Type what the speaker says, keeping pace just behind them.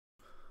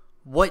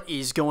What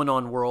is going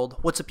on, world?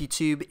 What's up,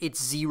 YouTube?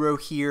 It's Zero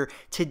here.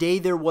 Today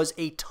there was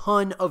a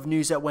ton of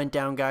news that went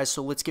down, guys,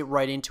 so let's get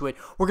right into it.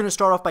 We're going to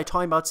start off by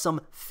talking about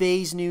some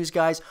FaZe news,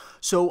 guys.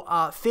 So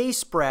FaZe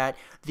Sprat,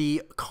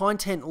 the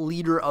content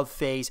leader of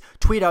FaZe,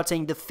 tweeted out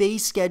saying the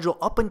FaZe schedule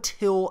up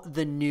until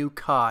the new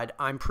CoD.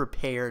 I'm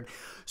prepared.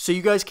 So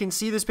you guys can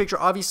see this picture.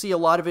 Obviously, a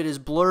lot of it is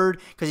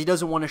blurred because he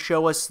doesn't want to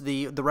show us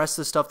the rest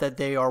of the stuff that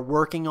they are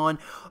working on.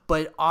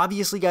 But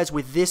obviously, guys,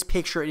 with this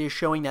picture, it is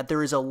showing that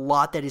there is a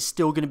lot that is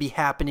still going to be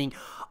happening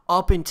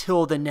up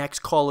until the next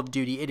Call of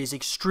Duty. It is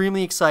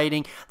extremely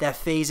exciting that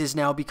FaZe is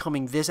now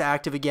becoming this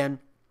active again.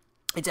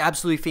 It's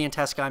absolutely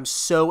fantastic. I'm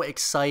so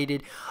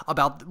excited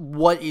about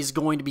what is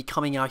going to be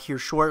coming out here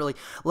shortly.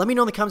 Let me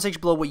know in the comment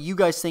section below what you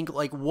guys think,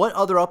 like what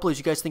other uploads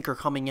you guys think are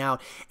coming out.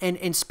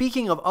 And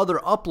speaking of other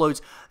uploads,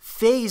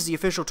 FaZe, the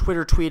official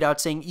Twitter, tweeted out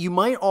saying you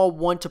might all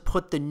want to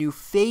put the new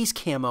FaZe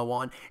camo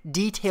on.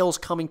 Details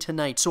coming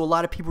tonight. So a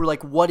lot of people were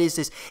like, what is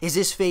this? Is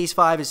this FaZe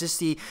 5? Is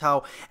this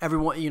how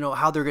everyone,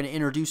 how they're going to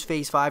introduce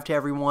FaZe 5 to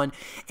everyone?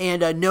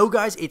 And no,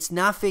 guys, it's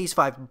not FaZe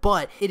 5,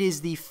 but it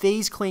is the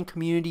FaZe Clan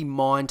community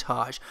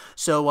montage.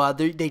 So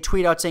they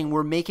tweet out saying,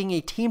 we're making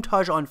a team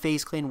taj on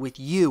FaZe Clan with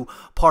you,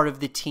 part of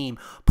the team.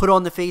 Put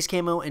on the FaZe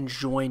camo and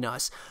join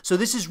us. So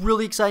this is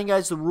really exciting,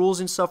 guys. The rules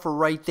and stuff are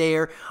right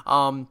there.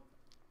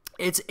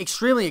 It's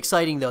extremely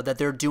exciting, though, that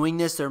they're doing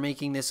this. They're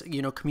making this,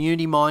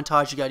 community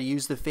montage. You got to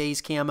use the FaZe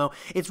camo.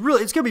 It's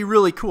going to be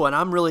really cool, and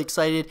I'm really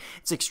excited.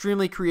 It's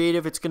extremely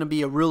creative. It's going to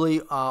be a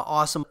really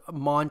awesome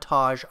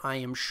montage, I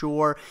am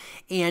sure.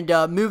 And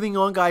moving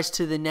on, guys,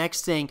 to the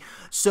next thing.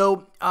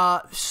 So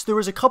there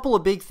was a couple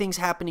of big things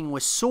happening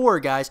with SoaR,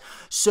 guys.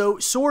 So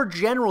SoaR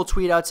General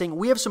tweeted out saying,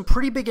 we have some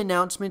pretty big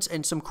announcements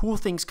and some cool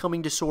things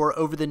coming to SoaR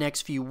over the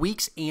next few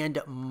weeks and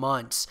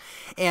months.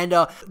 And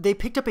they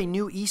picked up a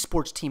new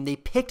eSports team. They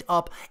picked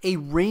up a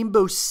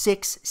Rainbow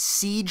Six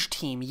Siege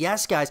team.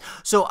 Yes, guys.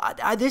 So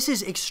this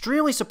is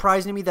extremely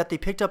surprising to me that they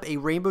picked up a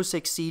Rainbow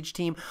Six Siege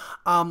team.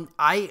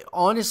 I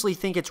honestly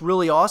think it's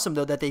really awesome,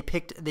 though, that they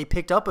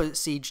picked up a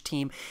Siege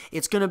team.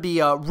 It's going to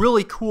be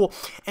really cool.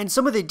 And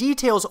some of the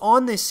details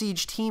on this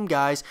Siege team,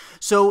 guys.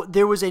 So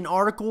there was an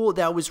article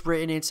that was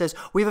written, and it says,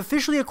 we've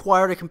officially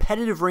acquired a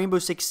competitive Rainbow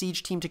Six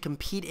Siege team to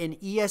compete in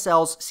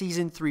ESL's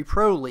Season 3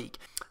 Pro League.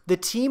 The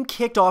team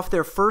kicked off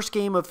their first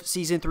game of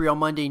Season 3 on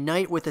Monday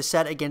night with a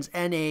set against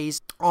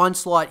NA's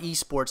Onslaught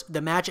Esports.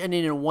 The match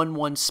ended in a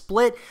 1-1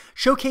 split,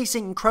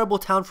 showcasing incredible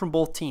talent from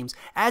both teams.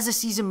 As the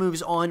season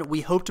moves on,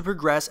 we hope to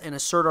progress and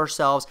assert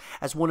ourselves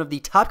as one of the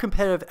top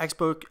competitive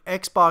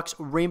Xbox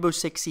Rainbow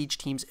Six Siege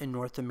teams in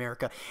North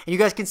America. And you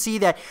guys can see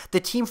that the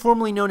team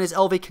formerly known as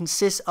Elevate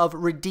consists of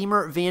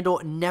Redeemer,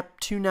 Vandal,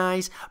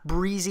 Neptunize,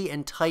 Breezy,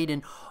 and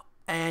Titan.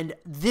 And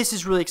this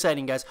is really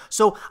exciting, guys.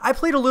 So I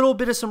played a little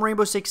bit of some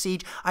Rainbow Six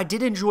Siege. I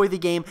did enjoy the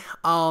game,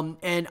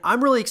 and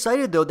I'm really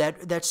excited, though,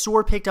 that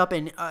SoaR picked up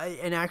an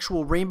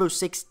actual Rainbow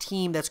Six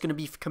team that's going to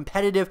be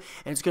competitive,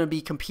 and it's going to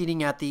be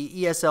competing at the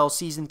ESL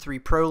Season 3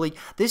 Pro League.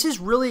 This is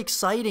really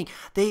exciting.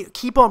 They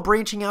keep on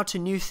branching out to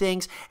new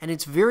things, and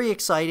it's very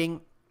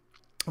exciting.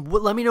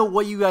 Let me know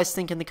what you guys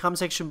think in the comment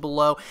section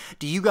below.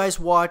 Do you guys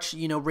watch,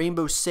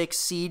 Rainbow Six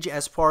Siege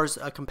as far as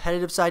a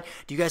competitive side?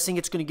 Do you guys think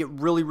it's going to get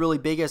really, really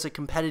big as a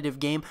competitive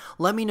game?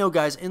 Let me know,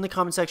 guys, in the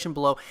comment section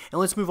below. And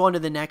let's move on to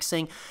the next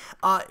thing.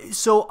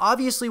 So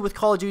obviously with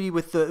Call of Duty,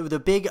 with the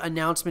big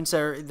announcements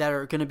that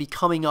are going to be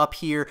coming up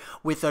here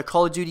with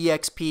Call of Duty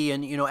XP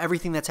and,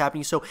 everything that's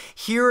happening. So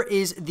here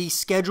is the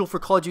schedule for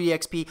Call of Duty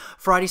XP,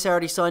 Friday,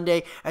 Saturday,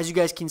 Sunday. As you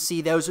guys can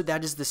see,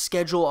 that is the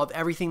schedule of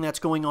everything that's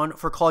going on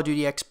for Call of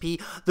Duty XP.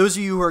 Those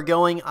of you who are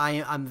going,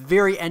 I'm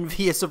very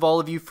envious of all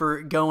of you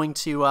for going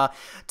to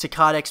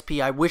COD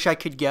XP. I wish I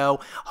could go.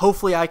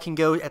 Hopefully I can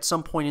go at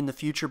some point in the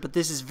future, but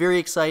this is very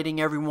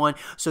exciting, everyone.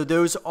 So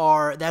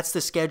that's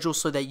the schedule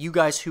so that you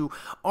guys who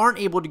aren't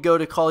able to go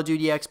to Call of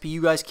Duty XP,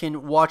 you guys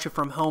can watch it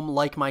from home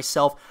like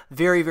myself.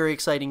 Very, very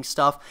exciting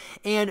stuff.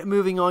 And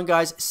moving on,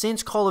 guys,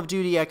 since Call of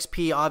Duty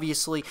XP,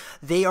 obviously,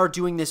 they are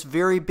doing this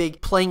very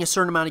big, playing a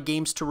certain amount of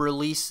games to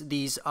release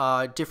these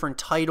different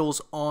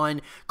titles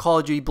on Call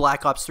of Duty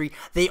Black Ops 3.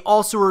 They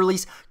also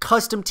release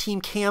custom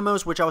team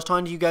camos, which I was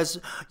talking to you guys,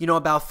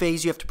 about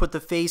FaZe. You have to put the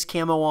FaZe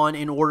camo on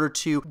in order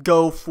to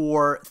go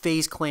for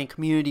FaZe Clan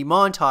community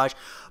montage.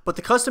 But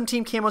the custom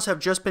team camos have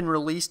just been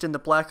released in the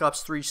Black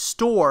Ops 3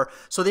 store.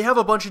 So they have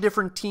a bunch of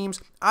different teams.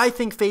 I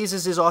think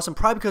FaZe's is awesome,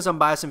 probably because I'm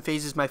biased and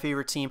FaZe is my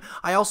favorite team.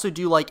 I also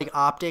do like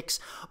optics,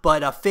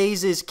 but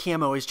FaZe's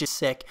camo is just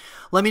sick.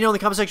 Let me know in the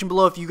comment section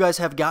below if you guys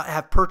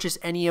have purchased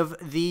any of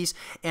these.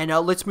 And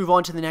let's move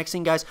on to the next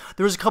thing, guys.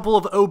 There was a couple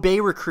of Obey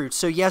recruits.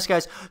 So yes,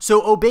 guys.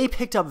 So Obey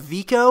picked up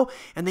Vico,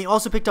 and they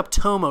also picked up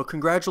Tomo.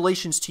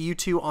 Congratulations to you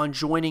two on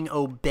joining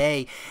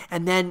Obey.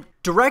 And then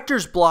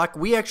Director's block,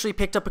 we actually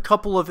picked up a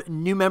couple of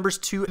new members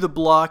to the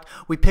block.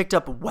 We picked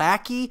up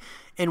Wacky,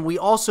 and we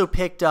also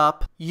picked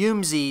up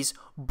Yumzies,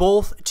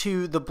 both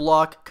to the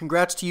block.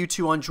 Congrats to you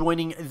two on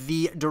joining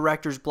the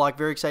Director's block.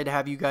 Very excited to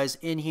have you guys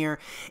in here.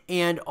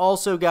 And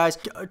also, guys,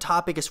 a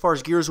topic as far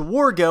as Gears of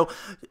War go.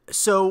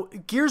 So,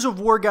 Gears of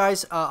War,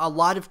 guys, a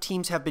lot of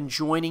teams have been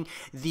joining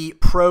the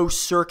pro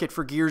circuit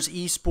for Gears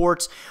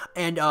eSports,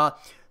 and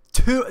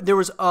there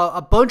was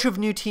a bunch of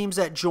new teams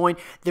that joined.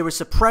 There was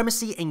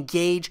Supremacy,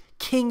 Engage,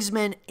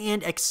 Kingsman,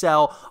 and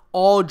Excel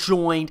all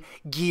joined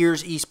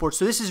Gears eSports.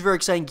 So this is very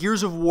exciting.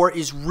 Gears of War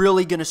is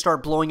really going to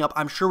start blowing up.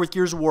 I'm sure with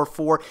Gears of War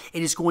 4,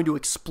 it is going to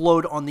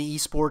explode on the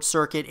eSports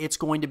circuit. It's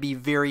going to be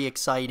very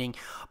exciting.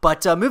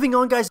 But moving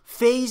on, guys,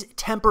 FaZe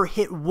Temperrr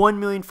hit 1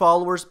 million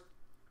followers.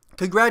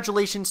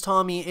 Congratulations,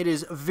 Tommy. It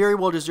is very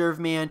well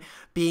deserved, man,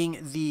 being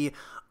the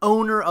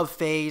owner of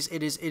FaZe.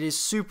 It is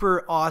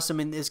super awesome,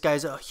 and this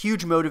guy's a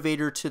huge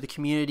motivator to the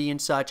community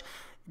and such.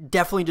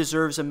 Definitely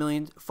deserves 1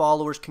 million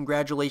followers.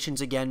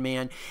 Congratulations again,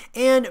 man.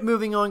 And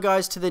moving on,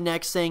 guys, to the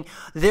next thing,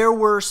 there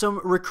were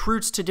some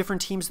recruits to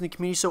different teams in the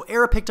community. So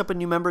Era picked up a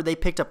new member. They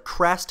picked up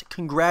Crest.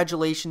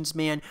 Congratulations,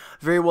 man.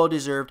 Very well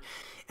deserved.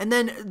 And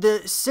then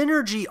the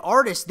Synergy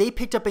Artist, they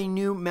picked up a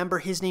new member.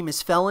 His name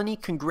is Felony.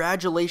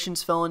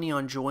 Congratulations, Felony,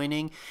 on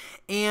joining.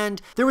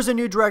 And there was a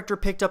new director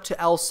picked up to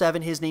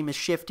L7. His name is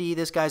Shifty.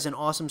 This guy's an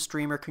awesome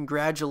streamer.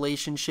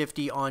 Congratulations,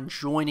 Shifty, on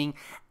joining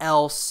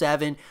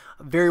L7.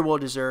 Very well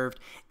deserved.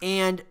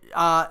 And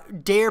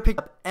Dare picked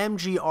up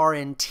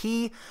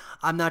MGRNT.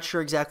 I'm not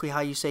sure exactly how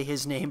you say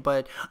his name,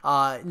 but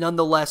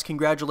nonetheless,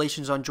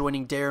 congratulations on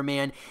joining Dare,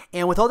 man.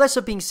 And with all that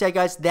stuff being said,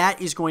 guys,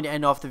 that is going to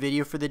end off the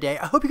video for the day.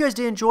 I hope you guys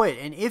did enjoy it.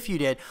 And if you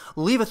did,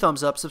 leave a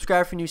thumbs up,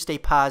 subscribe for new, stay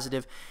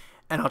positive,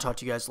 and I'll talk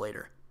to you guys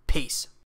later. Peace.